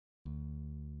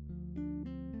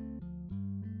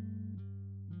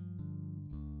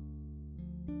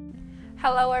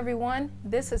Hello everyone,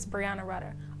 this is Breanna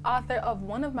Rutter, author of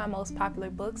one of my most popular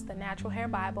books, The Natural Hair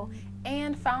Bible,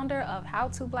 and founder of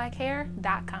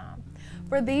howtoblackhair.breannarutter.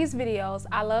 For these videos,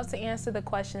 I love to answer the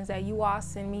questions that you all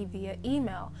send me via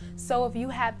email. So if you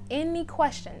have any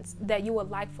questions that you would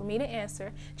like for me to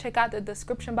answer, check out the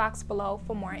description box below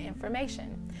for more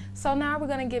information. So now we're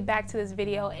going to get back to this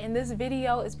video, and this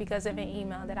video is because of an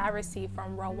email that I received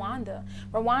from Rawonda.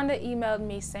 Rawonda emailed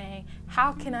me saying,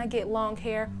 how can I get long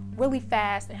hair really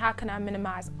fast, and how can I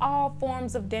minimize all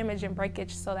forms of damage and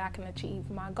breakage so that I can achieve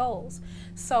my goals?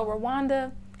 So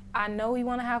Rawonda, I know you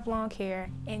want to have long hair,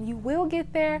 and you will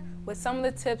get there with some of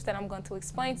the tips that I'm going to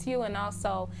explain to you, and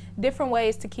also different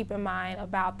ways to keep in mind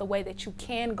about the way that you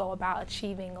can go about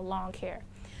achieving long hair.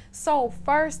 So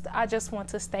first, I just want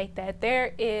to state that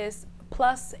there is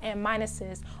plus and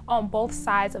minuses on both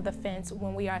sides of the fence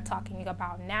when we are talking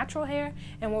about natural hair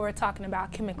and when we're talking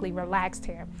about chemically relaxed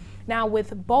hair. Now,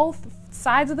 with both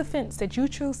sides of the fence that you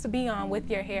choose to be on with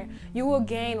your hair, you will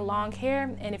gain long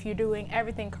hair, and if you're doing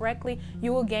everything correctly,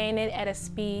 you will gain it at a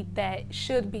speed that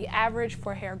should be average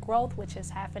for hair growth, which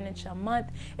is ½ an inch a month,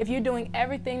 if you're doing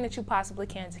everything that you possibly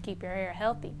can to keep your hair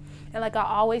healthy. And like I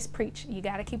always preach, you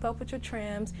got to keep up with your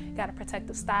trims, you got to protect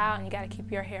the style, and you got to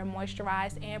keep your hair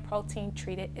moisturized and protein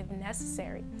treated if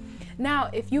necessary. Now,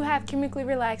 if you have chemically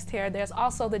relaxed hair, there's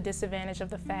also the disadvantage of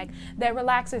the fact that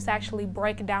relaxers actually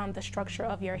break down the structure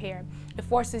of your hair. It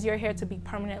forces your hair to be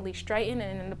permanently straightened,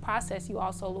 and in the process you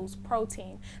also lose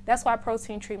protein. That's why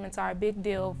protein treatments are a big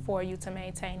deal for you to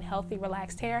maintain healthy,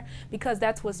 relaxed hair, because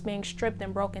that's what's being stripped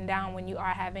and broken down when you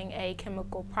are having a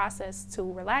chemical process to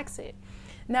relax it.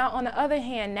 Now, on the other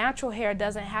hand, natural hair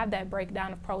doesn't have that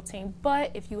breakdown of protein,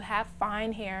 but if you have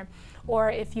fine hair,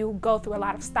 or if you go through a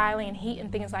lot of styling and heat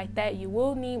and things like that, you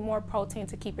will need more protein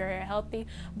to keep your hair healthy.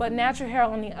 But natural hair,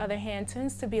 on the other hand,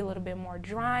 tends to be a little bit more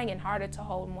drying and harder to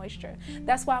hold moisture.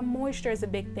 That's why moisture is a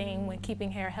big thing when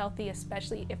keeping hair healthy,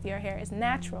 especially if your hair is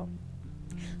natural.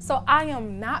 So I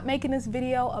am not making this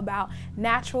video about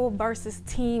natural versus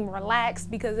team relaxed,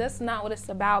 because that's not what it's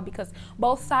about, because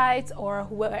both sides, or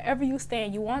wherever you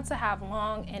stand, you want to have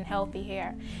long and healthy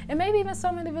hair. And maybe even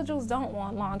some individuals don't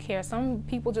want long hair. Some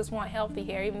people just want healthy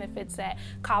hair, even if it's at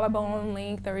collarbone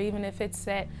length or even if it's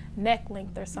at neck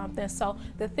length or something. So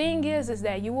the thing is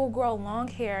that you will grow long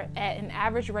hair at an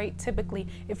average rate typically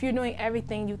if you're doing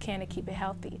everything you can to keep it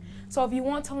healthy. So if you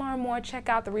want to learn more, check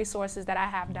out the resources that I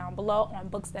have down below on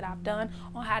books that I've done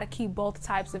on how to keep both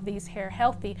types of these hair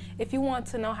healthy. If you want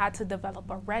to know how to develop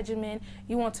a regimen,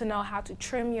 you want to know how to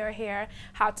trim your hair,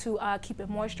 how to keep it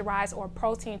moisturized or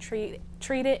protein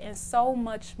treated, and so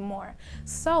much more.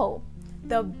 So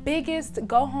the biggest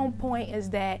go-home point is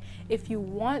that if you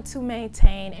want to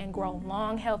maintain and grow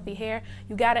long, healthy hair,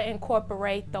 you got to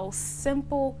incorporate those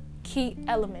simple key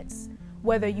elements,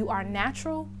 whether you are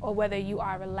natural or whether you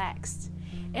are relaxed.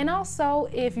 And also,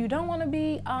 if you don't want to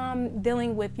be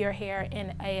dealing with your hair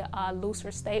in a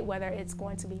looser state, whether it's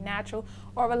going to be natural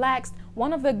or relaxed,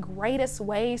 one of the greatest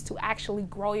ways to actually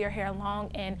grow your hair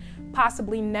long and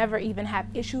possibly never even have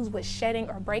issues with shedding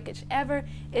or breakage ever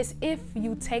is if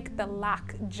you take the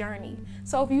lock journey.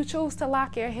 So if you choose to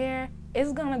lock your hair,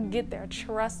 it's gonna get there,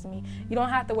 trust me. You don't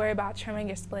have to worry about trimming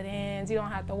your split ends. You don't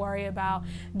have to worry about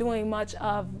doing much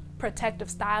of protective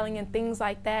styling and things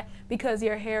like that, because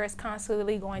your hair is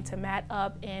constantly going to mat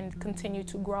up and continue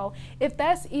to grow, if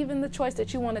that's even the choice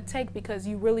that you want to take, because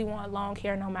you really want long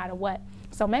hair no matter what.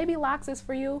 So maybe locks is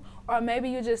for you, or maybe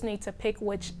you just need to pick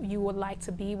which you would like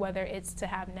to be, whether it's to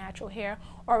have natural hair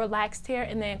or relaxed hair,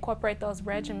 and then incorporate those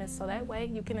regimens so that way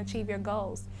you can achieve your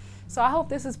goals. So I hope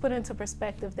this is put into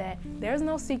perspective that there's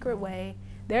no secret way,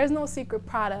 there's no secret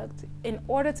product. In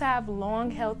order to have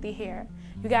long, healthy hair,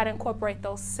 you got to incorporate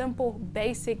those simple,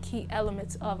 basic key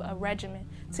elements of a regimen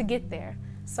to get there.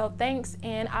 So thanks,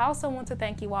 and I also want to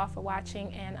thank you all for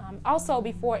watching, and also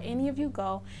before any of you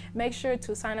go, make sure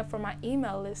to sign up for my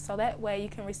email list so that way you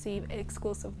can receive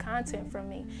exclusive content from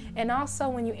me. And also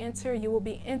when you enter, you will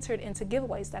be entered into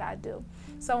giveaways that I do.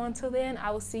 So until then,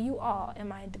 I will see you all in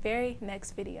my very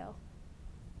next video.